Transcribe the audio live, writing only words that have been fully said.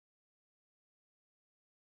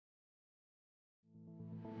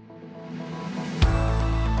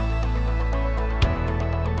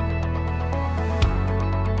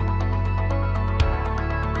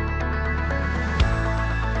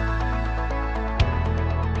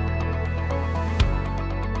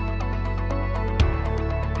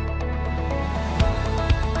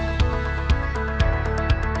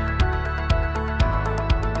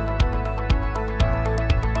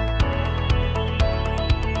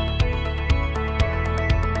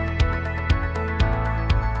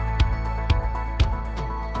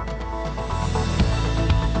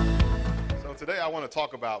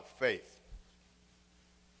talk about faith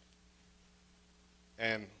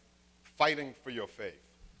and fighting for your faith.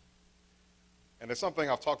 And it's something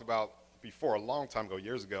I've talked about before a long time ago,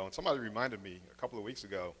 years ago, and somebody reminded me a couple of weeks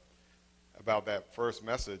ago about that first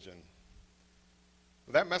message, and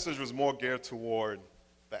that message was more geared toward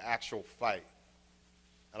the actual fight.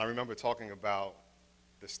 And I remember talking about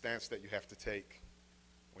the stance that you have to take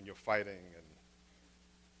when you're fighting and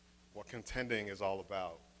what contending is all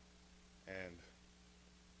about, and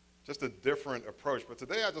just a different approach. But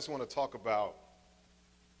today I just want to talk about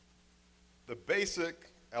the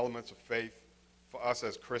basic elements of faith for us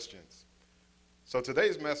as Christians. So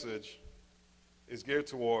today's message is geared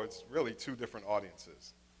towards really two different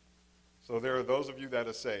audiences. So there are those of you that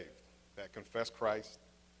are saved, that confess Christ,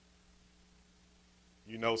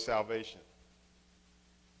 you know salvation,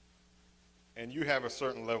 and you have a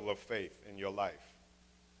certain level of faith in your life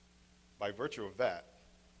by virtue of that.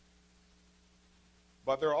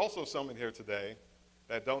 But there are also some in here today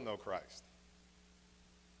that don't know Christ.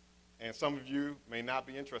 And some of you may not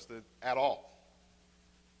be interested at all.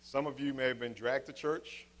 Some of you may have been dragged to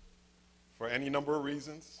church for any number of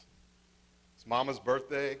reasons. It's mama's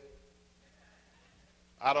birthday.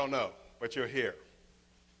 I don't know, but you're here.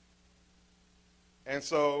 And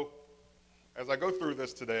so, as I go through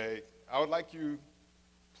this today, I would like you,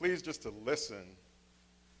 please, just to listen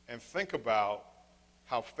and think about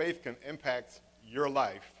how faith can impact your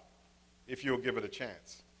life if you'll give it a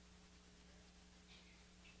chance.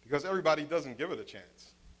 Because everybody doesn't give it a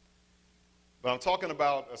chance. But I'm talking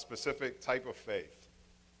about a specific type of faith.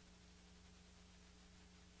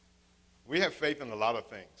 We have faith in a lot of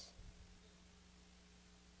things.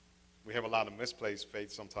 We have a lot of misplaced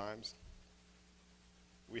faith sometimes.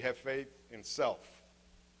 We have faith in self.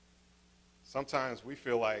 Sometimes we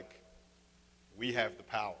feel like we have the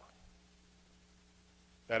power.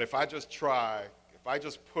 That if I just try, if I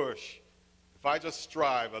just push, if I just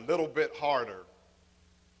strive a little bit harder,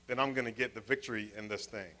 then I'm going to get the victory in this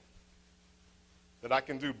thing. That I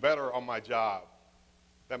can do better on my job.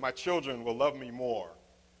 That my children will love me more.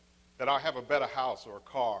 That I'll have a better house or a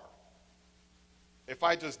car. If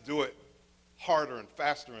I just do it harder and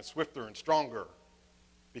faster and swifter and stronger,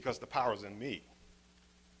 because the power's in me.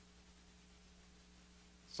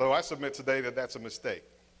 So I submit today that that's a mistake.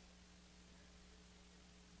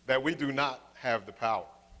 That we do not have the power.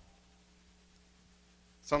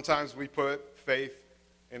 Sometimes we put faith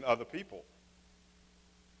in other people.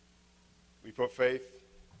 We put faith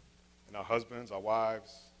in our husbands, our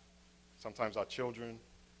wives, sometimes our children.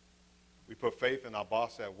 We put faith in our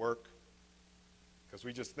boss at work because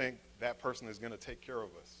we just think that person is going to take care of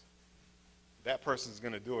us. That person is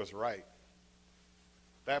going to do us right.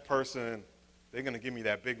 That person, they're going to give me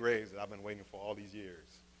that big raise that I've been waiting for all these years.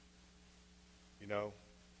 You know,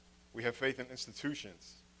 we have faith in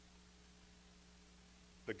institutions,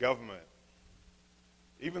 the government,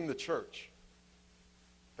 even the church.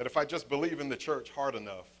 That if I just believe in the church hard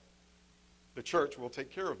enough, the church will take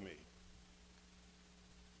care of me.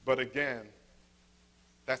 But again,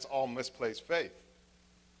 that's all misplaced faith.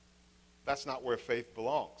 That's not where faith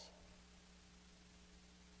belongs.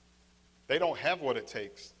 They don't have what it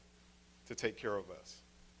takes to take care of us.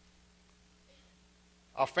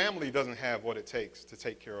 Our family doesn't have what it takes to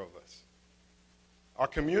take care of us. Our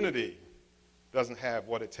community doesn't have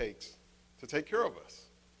what it takes to take care of us.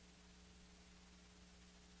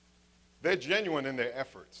 They're genuine in their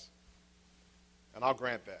efforts, and I'll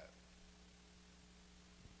grant that.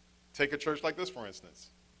 Take a church like this, for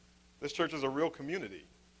instance. This church is a real community.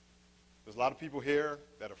 There's a lot of people here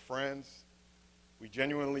that are friends. We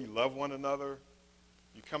genuinely love one another.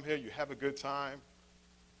 You come here, you have a good time.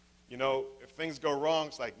 You know, if things go wrong,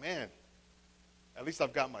 it's like, man, at least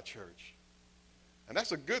I've got my church. And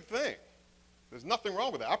that's a good thing. There's nothing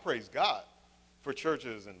wrong with that. I praise God for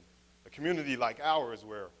churches and a community like ours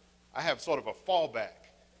where I have sort of a fallback.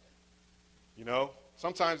 You know,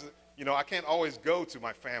 sometimes, you know, I can't always go to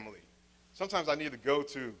my family. Sometimes I need to go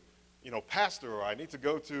to, you know, pastor, or I need to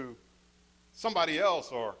go to somebody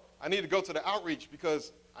else, or I need to go to the outreach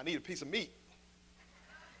because I need a piece of meat.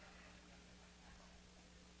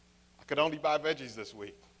 I could only buy veggies this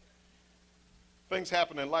week. Things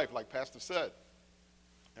happen in life, like Pastor said.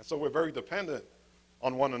 And so we're very dependent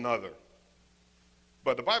on one another.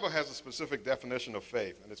 But the Bible has a specific definition of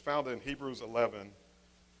faith, and it's found in Hebrews 11,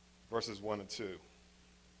 verses 1 and 2.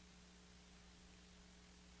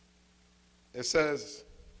 It says,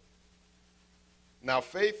 "Now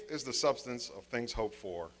faith is the substance of things hoped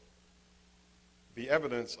for, the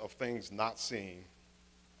evidence of things not seen,"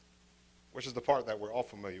 which is the part that we're all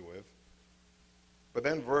familiar with. But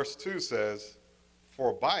then verse 2 says,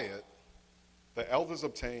 "For by it The elders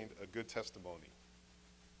obtained a good testimony.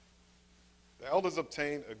 The elders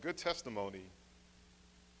obtained a good testimony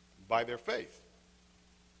by their faith,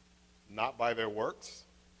 not by their works,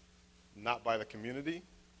 not by the community,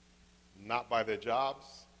 not by their jobs,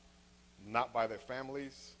 not by their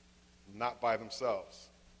families, not by themselves,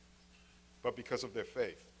 but because of their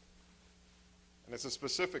faith. And it's a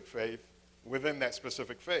specific faith within that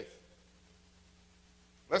specific faith.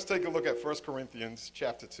 Let's take a look at 1 Corinthians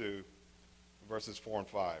chapter 2, verses 4 and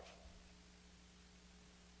 5.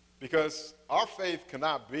 Because our faith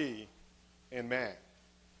cannot be in man.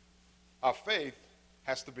 Our faith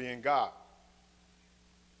has to be in God.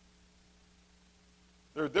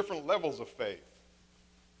 There are different levels of faith.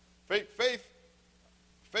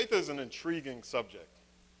 Faith is an intriguing subject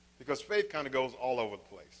because faith kind of goes all over the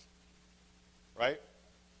place, right?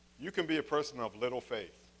 You can be a person of little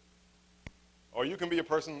faith, or you can be a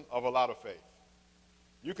person of a lot of faith.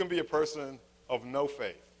 You can be a person of no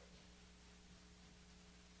faith.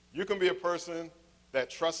 You can be a person that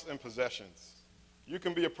trusts in possessions. You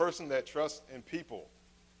can be a person that trusts in people.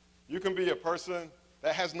 You can be a person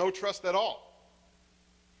that has no trust at all.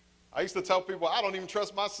 I used to tell people, I don't even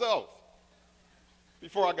trust myself.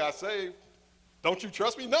 Before I got saved, don't you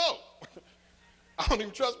trust me? No. I don't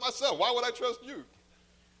even trust myself. Why would I trust you?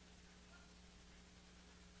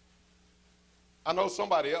 I know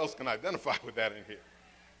somebody else can identify with that in here.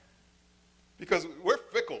 Because we're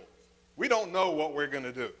fickle. We don't know what we're going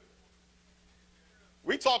to do.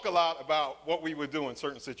 We talk a lot about what we would do in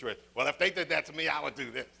certain situations. Well, if they did that to me, I would do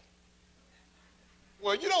this.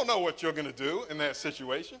 Well, you don't know what you're going to do in that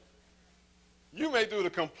situation. You may do the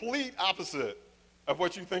complete opposite of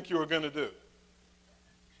what you think you were going to do.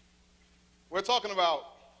 We're talking about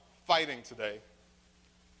fighting today.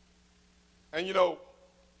 And you know,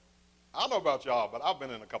 I don't know about y'all, but I've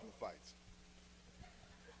been in a couple of fights.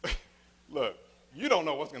 Look, you don't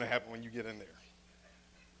know what's going to happen when you get in there.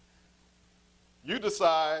 You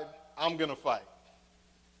decide, I'm going to fight.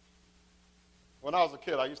 When I was a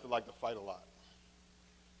kid, I used to like to fight a lot.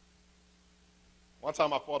 One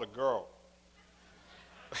time I fought a girl.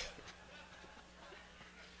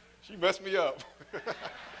 She messed me up.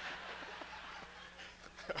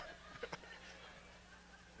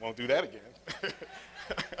 Won't do that again.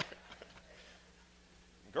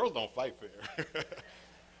 Girls don't fight fair.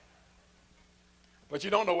 But you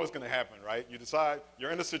don't know what's going to happen, right? You decide,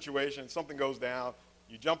 you're in a situation, something goes down,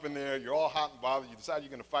 you jump in there, you're all hot and bothered, you decide you're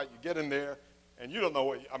going to fight, you get in there, and you don't know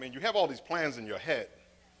what, you have all these plans in your head,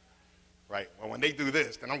 right? Well, when they do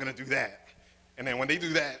this, then I'm going to do that. And then when they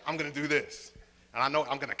do that, I'm going to do this. And I know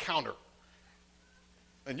I'm going to counter.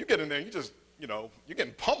 And you get in there and you just, you're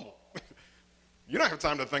getting pummeled. You don't have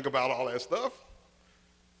time to think about all that stuff.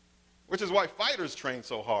 Which is why fighters train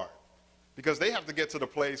so hard. Because they have to get to the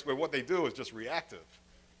place where what they do is just reactive.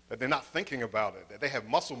 That they're not thinking about it. That they have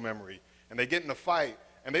muscle memory. And they get in a fight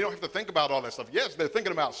and they don't have to think about all that stuff. Yes, they're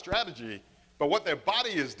thinking about strategy. But what their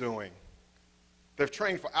body is doing, they've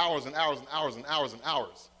trained for hours and hours and hours and hours and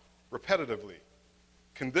hours. Repetitively.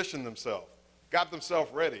 Conditioned themselves. Got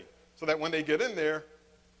themselves ready. So that when they get in there,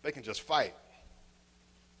 they can just fight.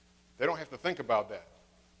 They don't have to think about that.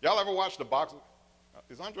 Y'all ever watch the boxing?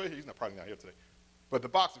 Is Andre here? He's probably not here today. But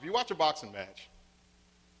if you watch a boxing match,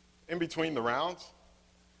 in between the rounds,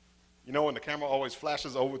 when the camera always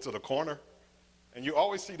flashes over to the corner, and you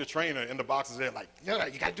always see the trainer in the boxer's there like, you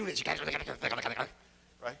got to do this, you got to do this,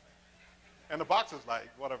 right? And the boxer's like,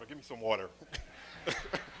 whatever, give me some water.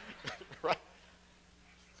 Right?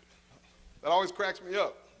 That always cracks me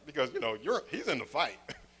up because, he's in the fight.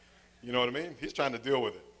 You know what I mean? He's trying to deal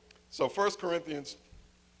with it. So 1 Corinthians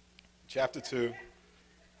chapter 2,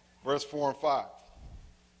 verse 4 and 5.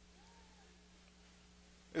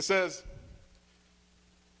 It says,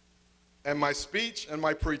 and my speech and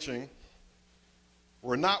my preaching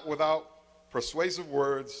were not without persuasive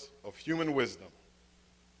words of human wisdom.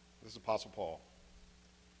 This is Apostle Paul.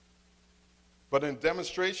 But in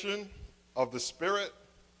demonstration of the Spirit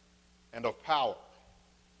and of power,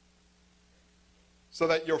 so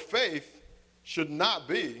that your faith should not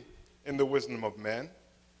be in the wisdom of men,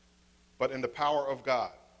 but in the power of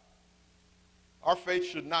God. Our faith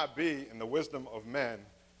should not be in the wisdom of men,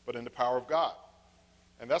 but in the power of God.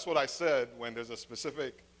 And that's what I said when there's a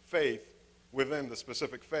specific faith within the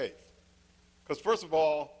specific faith. Because first of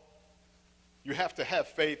all, you have to have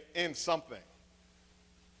faith in something.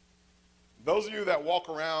 Those of you that walk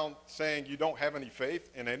around saying you don't have any faith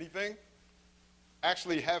in anything,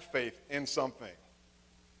 actually have faith in something.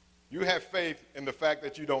 You have faith in the fact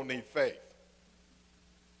that you don't need faith.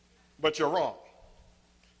 But you're wrong,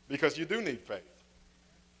 because you do need faith.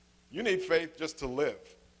 You need faith just to live.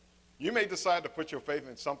 You may decide to put your faith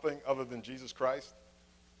in something other than Jesus Christ.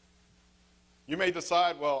 You may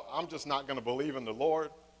decide, well, I'm just not going to believe in the Lord.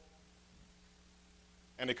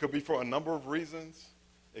 And it could be for a number of reasons.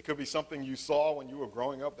 It could be something you saw when you were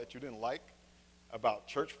growing up that you didn't like about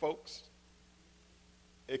church folks.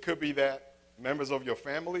 It could be that members of your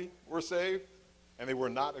family were saved and they were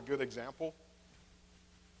not a good example.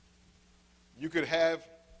 You could have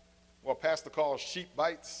what Pastor calls sheep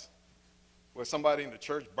bites, where somebody in the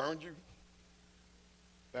church burned you.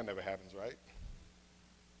 That never happens, right?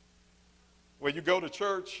 Where you go to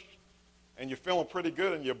church and you're feeling pretty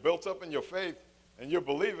good and you're built up in your faith and you're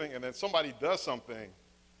believing, and then somebody does something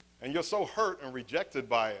and you're so hurt and rejected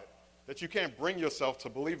by it that you can't bring yourself to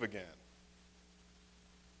believe again.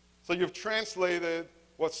 So you've translated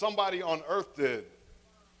what somebody on earth did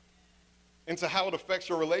into how it affects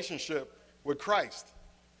your relationship with Christ.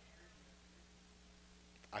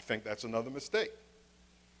 I think that's another mistake.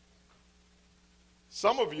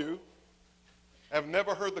 Some of you have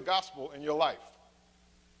never heard the gospel in your life.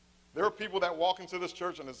 There are people that walk into this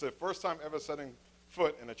church and it's their first time ever setting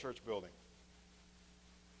foot in a church building.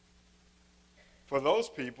 For those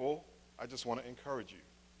people, I just want to encourage you,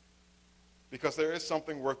 because there is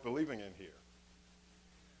something worth believing in here.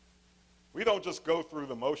 We don't just go through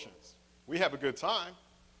the motions. We have a good time.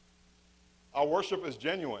 Our worship is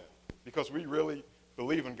genuine because we really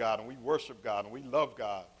believe in God and we worship God and we love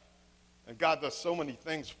God. And God does so many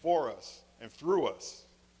things for us and through us.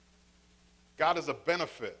 God is a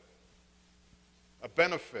benefit. A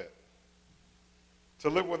benefit. To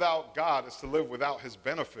live without God is to live without his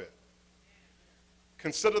benefit.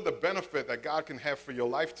 Consider the benefit that God can have for your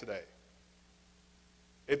life today.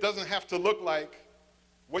 It doesn't have to look like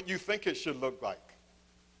what you think it should look like.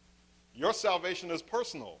 Your salvation is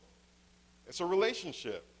personal. It's a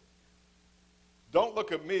relationship. Don't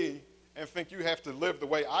look at me and think you have to live the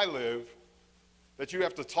way I live, that you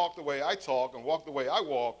have to talk the way I talk and walk the way I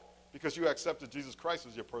walk because you accepted Jesus Christ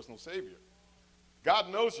as your personal Savior. God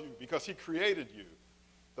knows you because he created you.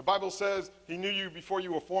 The Bible says he knew you before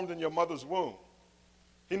you were formed in your mother's womb.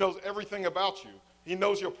 He knows everything about you. He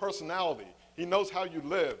knows your personality. He knows how you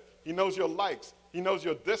live. He knows your likes. He knows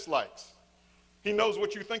your dislikes. He knows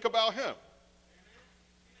what you think about him.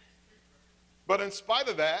 But in spite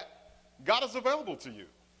of that, God is available to you.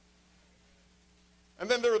 And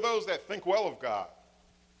then there are those that think well of God.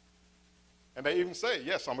 And they even say,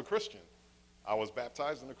 yes, I'm a Christian. I was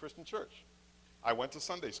baptized in a Christian church. I went to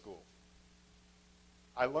Sunday school.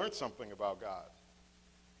 I learned something about God.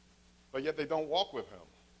 But yet they don't walk with him.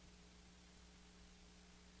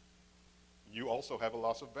 You also have a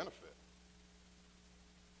loss of benefit.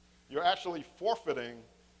 You're actually forfeiting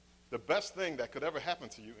the best thing that could ever happen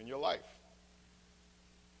to you in your life.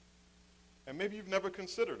 And maybe you've never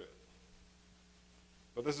considered it.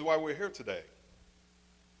 But this is why we're here today.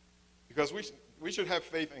 Because we should have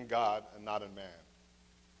faith in God and not in man.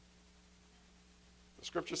 The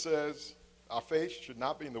scripture says our faith should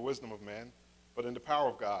not be in the wisdom of man, but in the power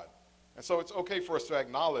of God. And so it's okay for us to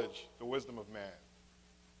acknowledge the wisdom of man.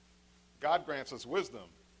 God grants us wisdom,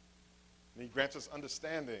 and he grants us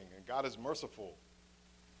understanding, and God is merciful,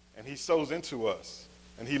 and he sows into us,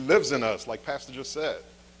 and he lives in us, like Pastor just said.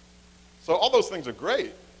 So all those things are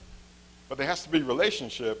great, but there has to be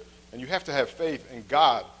relationship, and you have to have faith in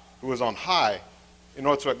God, who is on high, in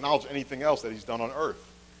order to acknowledge anything else that he's done on earth.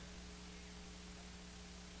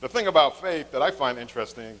 The thing about faith that I find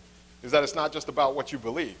interesting is that it's not just about what you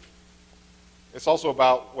believe. It's also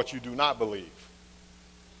about what you do not believe.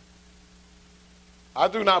 I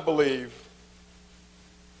do not believe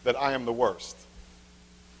that I am the worst,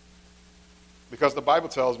 because the Bible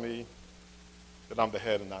tells me that I'm the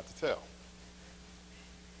head and not the tail.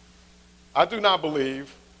 I do not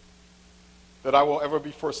believe that I will ever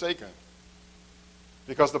be forsaken,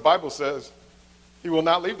 because the Bible says he will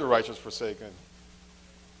not leave the righteous forsaken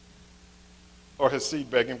or his seed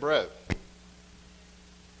begging bread.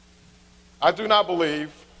 I do not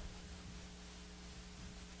believe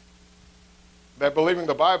that believing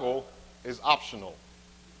the Bible is optional.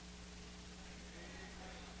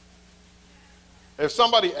 If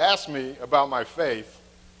somebody asks me about my faith,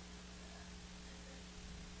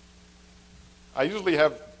 I usually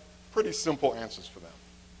have pretty simple answers for them.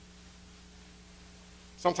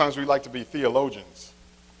 Sometimes we like to be theologians,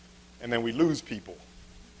 and then we lose people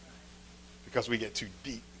because we get too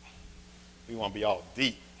deep. We want to be all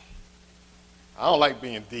deep. I don't like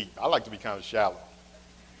being deep. I like to be kind of shallow.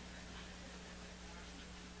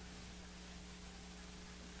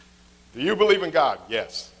 Do you believe in God?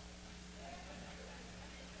 Yes.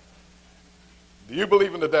 Do you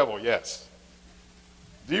believe in the devil? Yes.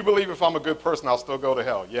 Do you believe if I'm a good person, I'll still go to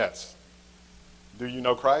hell? Yes. Do you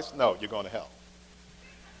know Christ? No, you're going to hell.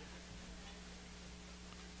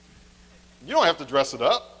 You don't have to dress it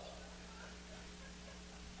up.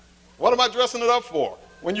 What am I dressing it up for?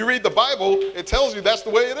 When you read the Bible, it tells you that's the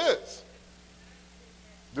way it is.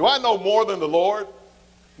 Do I know more than the Lord?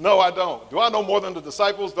 No, I don't. Do I know more than the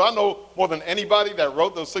disciples? Do I know more than anybody that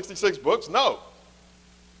wrote those 66 books? No.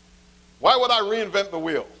 Why would I reinvent the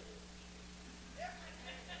wheel?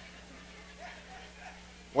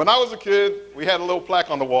 When I was a kid, we had a little plaque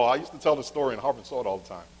on the wall. I used to tell the story in Harvard Sword all the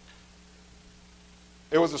time.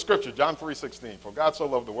 It was a scripture, John 3:16. For God so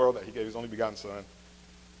loved the world that he gave his only begotten son,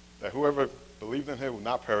 that whoever believed in him would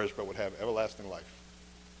not perish but would have everlasting life.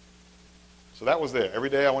 So that was there. Every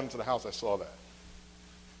day I went into the house, I saw that.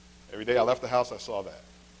 Every day I left the house, I saw that.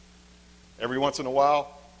 Every once in a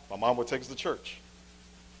while, my mom would take us to church.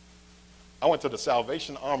 I went to the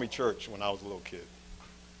Salvation Army Church when I was a little kid.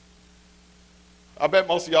 I bet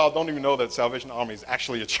most of y'all don't even know that Salvation Army is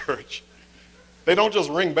actually a church. They don't just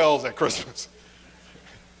ring bells at Christmas.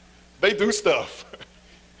 They do stuff.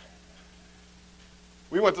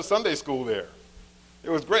 We went to Sunday school there. It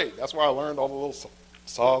was great. That's where I learned all the little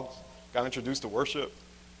songs, got introduced to worship.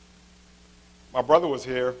 My brother was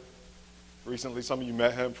here recently. Some of you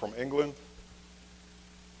met him from England.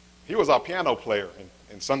 He was our piano player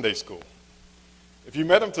in Sunday school. If you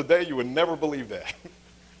met him today, you would never believe that.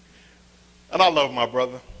 And I love my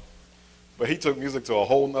brother, but he took music to a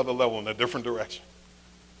whole nother level in a different direction.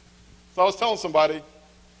 So I was telling somebody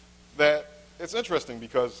that it's interesting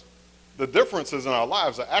because the differences in our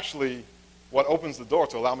lives are actually what opens the door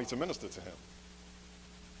to allow me to minister to him.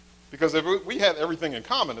 Because if we had everything in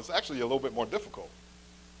common, it's actually a little bit more difficult.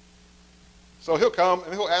 So he'll come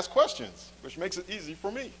and he'll ask questions, which makes it easy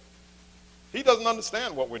for me. He doesn't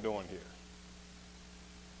understand what we're doing here.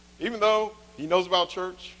 Even though he knows about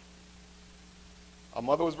church, our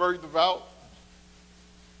mother was very devout,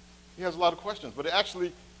 he has a lot of questions, but it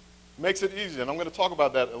actually makes it easy. And I'm going to talk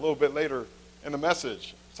about that a little bit later in the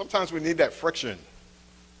message. Sometimes we need that friction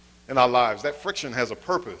in our lives. That friction has a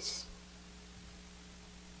purpose.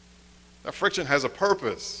 That friction has a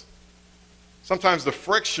purpose. Sometimes the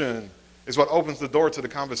friction is what opens the door to the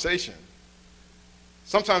conversation.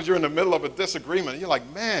 Sometimes you're in the middle of a disagreement and you're like,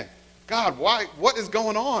 man, God, why? What is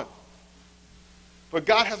going on? But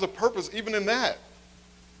God has a purpose even in that,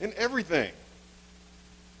 in everything.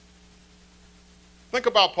 Think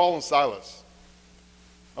about Paul and Silas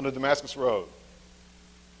on the Damascus Road.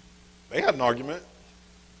 They had an argument,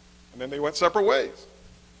 and then they went separate ways.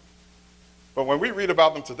 But when we read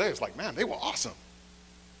about them today, it's like, man, they were awesome.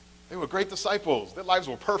 They were great disciples. Their lives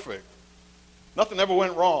were perfect. Nothing ever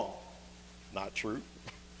went wrong. Not true.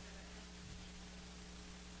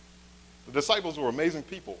 The disciples were amazing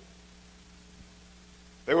people.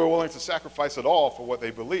 They were willing to sacrifice it all for what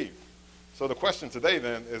they believed. So the question today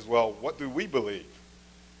then is, well, what do we believe?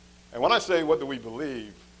 And when I say what do we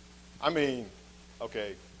believe, I mean,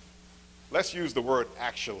 okay, let's use the word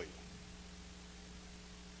actually.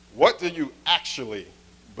 What do you actually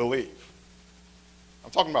believe?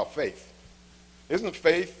 I'm talking about faith. Isn't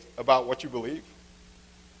faith about what you believe?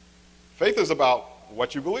 Faith is about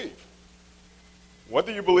what you believe. What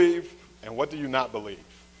do you believe and what do you not believe?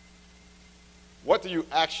 What do you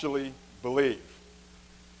actually believe?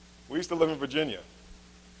 We used to live in Virginia.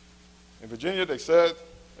 In Virginia, they said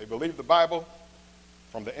they believed the Bible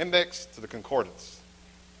from the index to the concordance.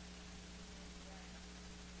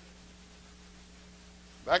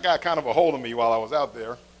 That got kind of a hold of me while I was out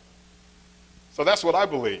there. So that's what I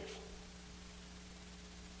believe.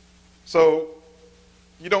 So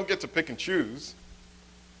you don't get to pick and choose.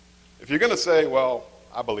 If you're going to say, well,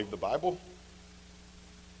 I believe the Bible,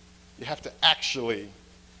 you have to actually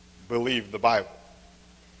believe the Bible.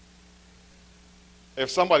 If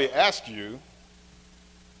somebody asks you,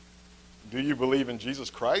 do you believe in Jesus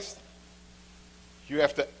Christ? You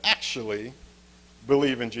have to actually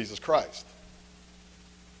believe in Jesus Christ.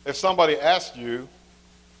 If somebody asks you,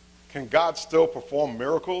 can God still perform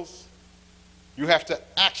miracles? You have to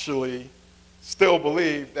actually still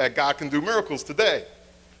believe that God can do miracles today.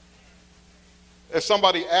 If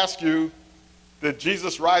somebody asks you, did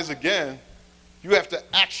Jesus rise again? You have to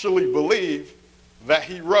actually believe that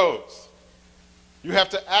he rose. You have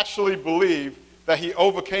to actually believe that he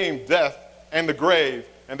overcame death and the grave,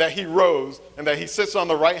 and that he rose, and that he sits on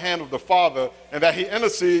the right hand of the Father, and that he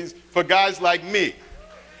intercedes for guys like me.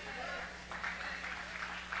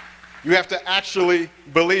 You have to actually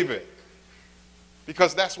believe it,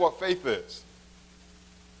 because that's what faith is.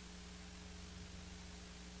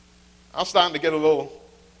 I'm starting to get a little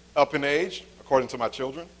up in age, according to my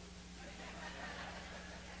children.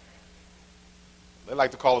 They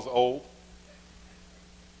like to call us old.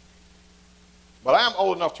 But I am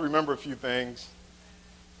old enough to remember a few things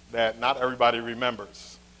that not everybody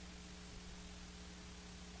remembers.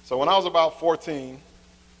 So when I was about 14,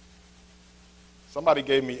 somebody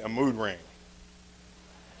gave me a mood ring.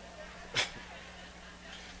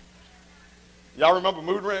 Y'all remember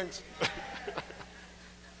mood rings?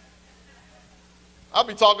 I'll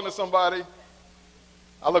be talking to somebody.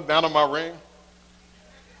 I look down at my ring.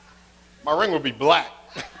 My ring would be black.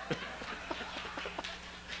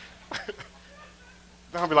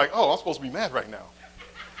 Then I'll be like, oh, I'm supposed to be mad right now.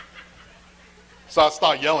 So I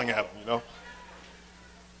start yelling at them, you know.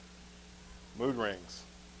 Mood rings.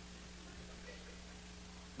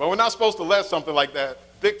 But we're not supposed to let something like that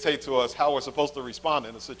dictate to us how we're supposed to respond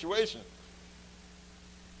in a situation.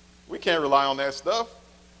 We can't rely on that stuff.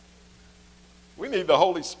 We need the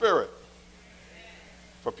Holy Spirit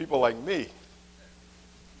for people like me.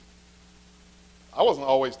 I wasn't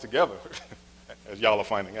always together, as y'all are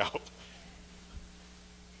finding out.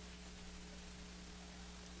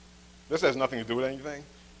 This has nothing to do with anything,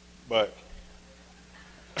 but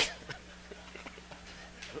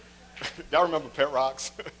y'all remember pet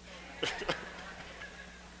rocks?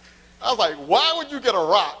 I was like, why would you get a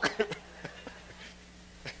rock?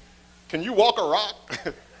 Can you walk a rock?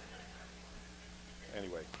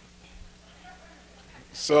 Anyway.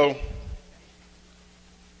 So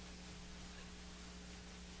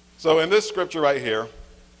in this scripture right here,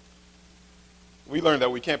 we learned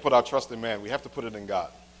that we can't put our trust in man. We have to put it in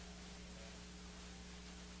God.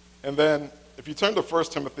 And then, if you turn to 1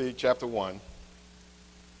 Timothy chapter 1,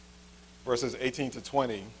 verses 18 to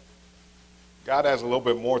 20, God adds a little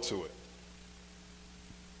bit more to it.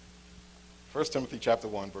 1 Timothy chapter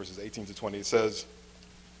 1, verses 18 to 20, it says,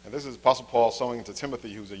 and this is Apostle Paul sowing to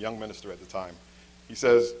Timothy, who's a young minister at the time. He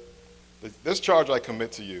says, this charge I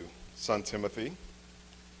commit to you, son Timothy,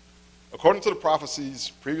 according to the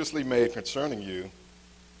prophecies previously made concerning you,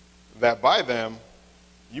 that by them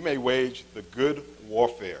you may wage the good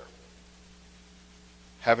warfare,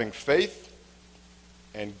 having faith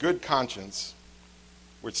and good conscience,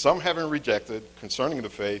 which some having rejected concerning the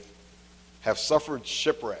faith, have suffered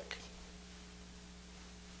shipwreck,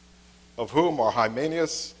 of whom are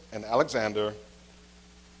Hymenaeus and Alexander,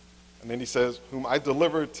 and then he says, whom I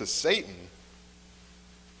delivered to Satan,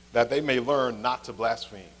 that they may learn not to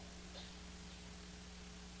blaspheme.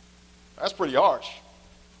 That's pretty harsh.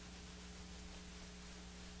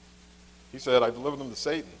 He said, I delivered them to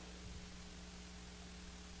Satan.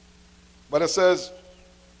 But it says,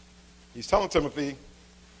 he's telling Timothy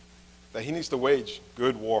that he needs to wage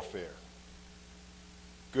good warfare.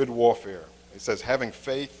 Good warfare. It says, having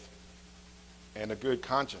faith and a good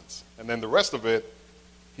conscience. And then the rest of it,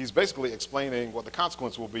 he's basically explaining what the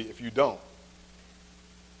consequence will be if you don't.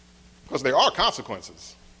 Because there are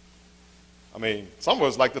consequences. I mean, some of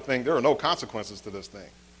us like to think there are no consequences to this thing.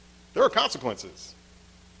 There are consequences.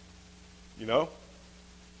 You know?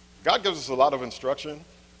 God gives us a lot of instruction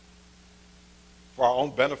for our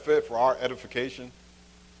own benefit, for our edification.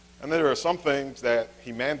 And then there are some things that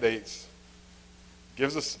he mandates,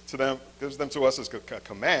 gives them to us as a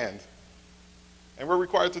command, and we're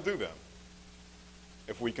required to do them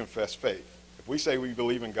if we confess faith. If we say we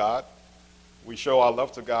believe in God, we show our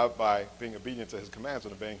love to God by being obedient to his commands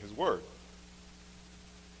and obeying his word.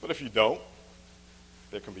 But if you don't,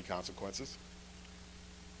 there can be consequences.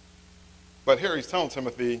 But here he's telling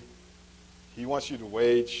Timothy, he wants you to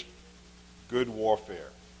wage good warfare.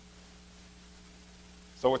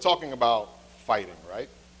 So we're talking about fighting, right?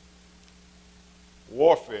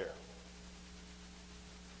 Warfare.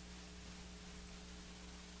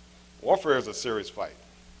 Warfare is a serious fight.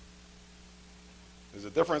 There's a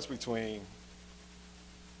difference between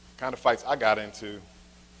the kind of fights I got into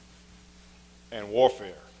and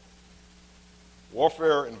warfare.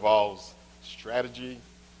 Warfare involves strategy.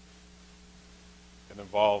 It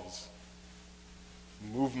involves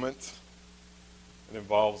movement. It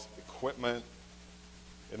involves equipment.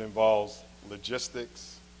 It involves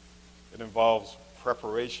logistics. It involves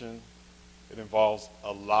preparation. It involves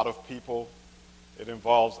a lot of people. It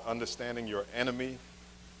involves understanding your enemy.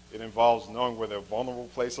 It involves knowing where their vulnerable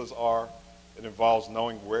places are. It involves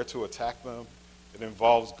knowing where to attack them. It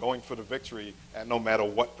involves going for the victory at no matter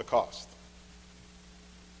what the cost.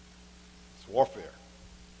 It's warfare.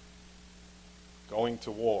 Going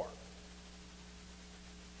to war.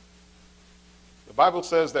 The Bible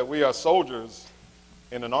says that we are soldiers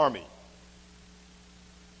in an army,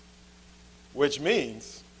 which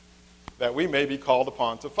means that we may be called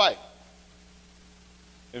upon to fight.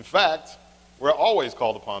 In fact, we're always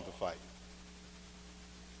called upon to fight.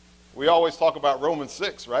 We always talk about Romans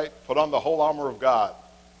 6, right? Put on the whole armor of God.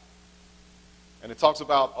 And it talks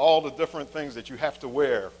about all the different things that you have to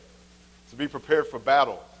wear to be prepared for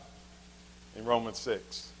battle in Romans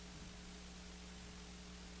 6.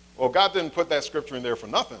 Well, God didn't put that scripture in there for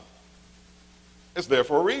nothing. It's there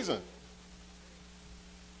for a reason.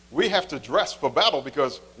 We have to dress for battle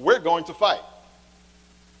because we're going to fight.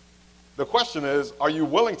 The question is, are you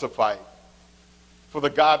willing to fight for the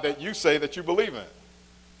God that you say that you believe in?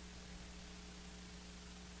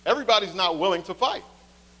 Everybody's not willing to fight.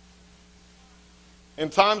 In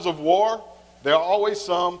times of war, there are always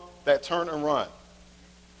some that turn and run.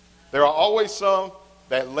 There are always some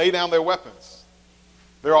that lay down their weapons.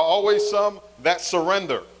 There are always some that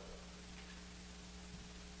surrender.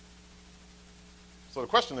 So the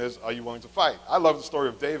question is, are you willing to fight? I love the story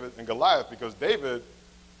of David and Goliath because David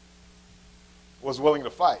was willing to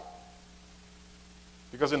fight.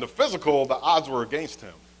 Because in the physical, the odds were against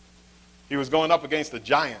him. He was going up against a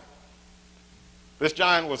giant. This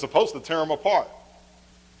giant was supposed to tear him apart.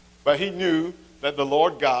 But he knew that the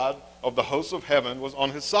Lord God of the hosts of heaven was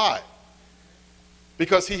on his side.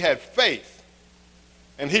 Because he had faith.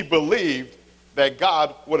 And he believed that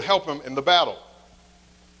God would help him in the battle.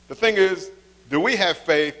 The thing is, do we have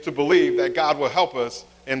faith to believe that God will help us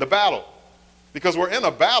in the battle? Because we're in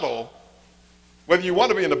a battle, whether you want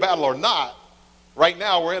to be in a battle or not, right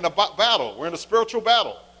now we're in a battle. We're in a spiritual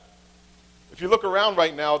battle. If you look around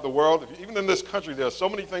right now at the world, even in this country, there are so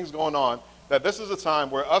many things going on that this is a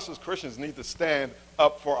time where us as Christians need to stand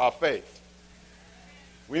up for our faith.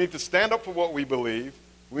 We need to stand up for what we believe.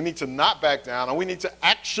 We need to not back down, and we need to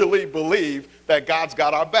actually believe that God's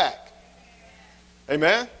got our back.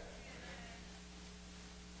 Amen?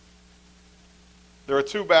 There are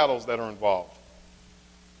two battles that are involved.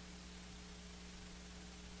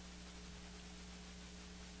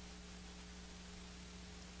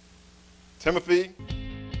 Timothy.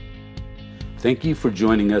 Thank you for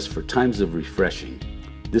joining us for Times of Refreshing.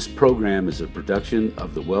 This program is a production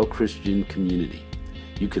of the Well Christian Community.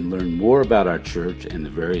 You can learn more about our church and the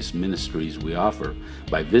various ministries we offer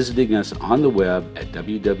by visiting us on the web at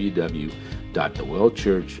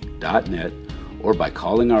www.thewellchurch.net or by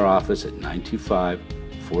calling our office at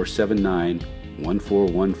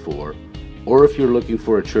 925-479-1414. Or if you're looking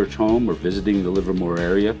for a church home or visiting the Livermore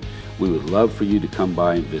area, we would love for you to come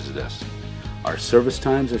by and visit us. Our service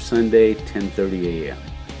times are Sunday, 10:30 a.m.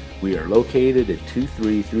 We are located at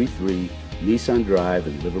 2333 Nissen Drive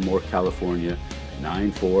in Livermore, California,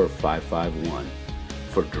 94551.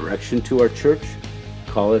 For direction to our church,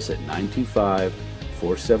 call us at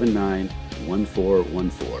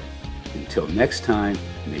 925-479-1414. Until next time,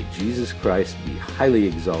 may Jesus Christ be highly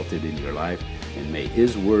exalted in your life, and may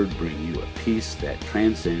His Word bring you a peace that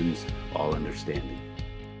transcends all understanding.